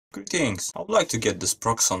Greetings! I would like to get this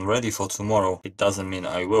Proxxon ready for tomorrow. It doesn't mean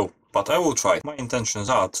I will, but I will try. My intentions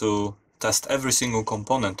are to test every single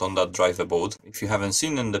component on that driver board. If you haven't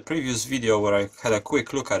seen in the previous video where I had a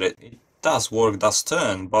quick look at it, it does work, does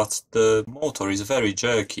turn, but the motor is very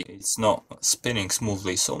jerky. It's not spinning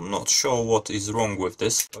smoothly, so I'm not sure what is wrong with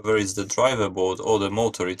this. Whether it's the driver board or the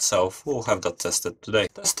motor itself, we'll have that tested today.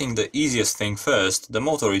 Testing the easiest thing first, the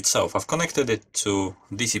motor itself. I've connected it to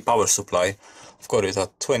DC power supply. I've got it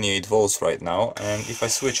at 28 volts right now, and if I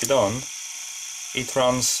switch it on, it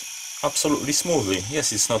runs absolutely smoothly.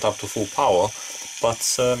 Yes, it's not up to full power,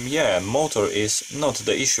 but yeah, motor is not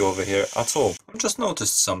the issue over here at all. I've just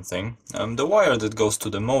noticed something. The wire that goes to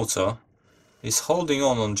the motor is holding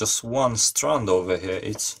on just one strand over here.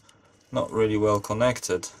 It's not really well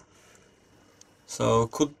connected. So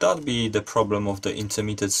could that be the problem of the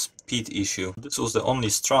intermittent speed issue? This was the only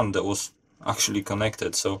strand that was actually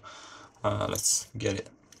connected, so let's get it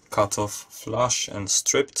cut off, flush and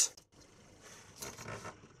stripped.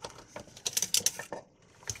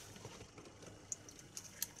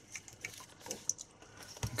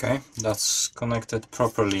 Okay, that's connected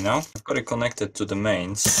properly now. I've got it connected to the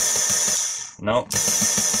mains. No,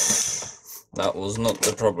 that was not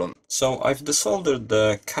the problem. So I've desoldered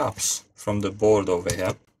the caps from the board over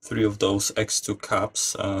here. 3 of those X2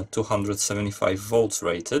 caps, 275 volts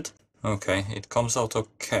rated. Okay, it comes out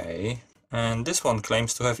okay. And this one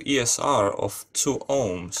claims to have ESR of 2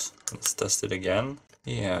 ohms. Let's test it again.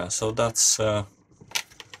 Yeah, so that's a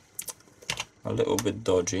little bit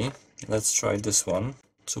dodgy. Let's try this one.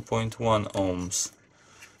 2.1 ohms.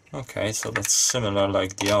 Okay, so that's similar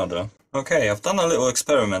like the other. Okay, I've done a little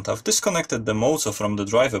experiment. I've disconnected the motor from the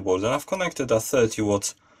driver board and I've connected a 30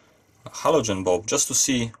 watt halogen bulb just to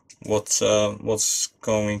see what's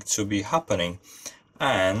going to be happening.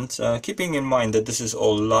 And keeping in mind that this is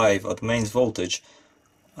all live at mains voltage,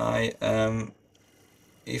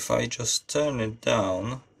 if I just turn it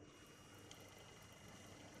down,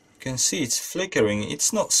 you can see it's flickering.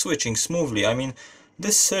 It's not switching smoothly. I mean,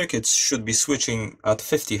 this circuit should be switching at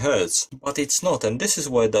 50 Hz, but it's not, and this is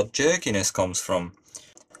where that jerkiness comes from.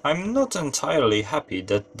 I'm not entirely happy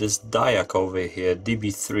that this diac over here,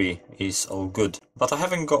 DB3, is all good, but I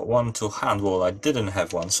haven't got one to hand. Well, I didn't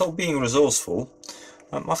have one, so being resourceful,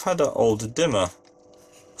 I've had an old dimmer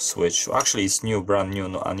switch. Actually, it's new, brand new,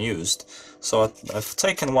 not unused. So I've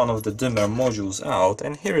taken one of the dimmer modules out,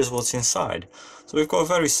 and here is what's inside. So we've got a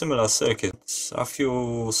very similar circuit, a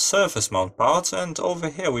few surface mount parts, and over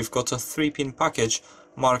here we've got a 3-pin package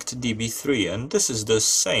marked DB3, and this is the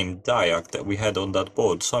same diac that we had on that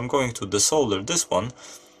board. So I'm going to desolder this one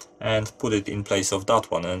and put it in place of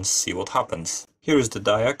that one and see what happens. Here is the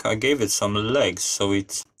diac. I gave it some legs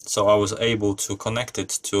so I was able to connect it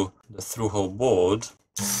to the through-hole board.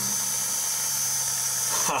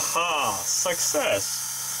 Haha! Success!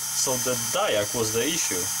 So the diac was the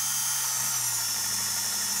issue.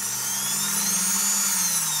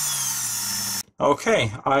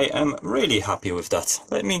 Okay, I am really happy with that.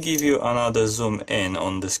 Let me give you another zoom in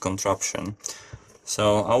on this contraption.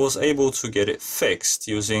 So I was able to get it fixed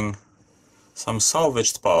using some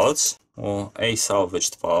salvaged parts, or a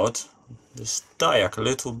salvaged part. This diac,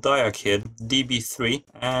 little diac here, DB3,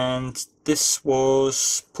 and this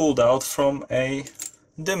was pulled out from a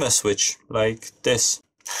dimmer switch, like this.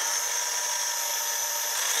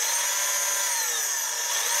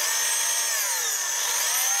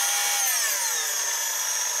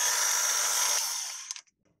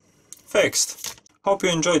 Fixed. Hope you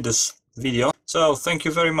enjoyed this video. So thank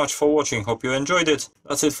you very much for watching. Hope you enjoyed it.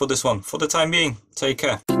 That's it for this one. For the time being, take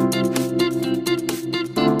care.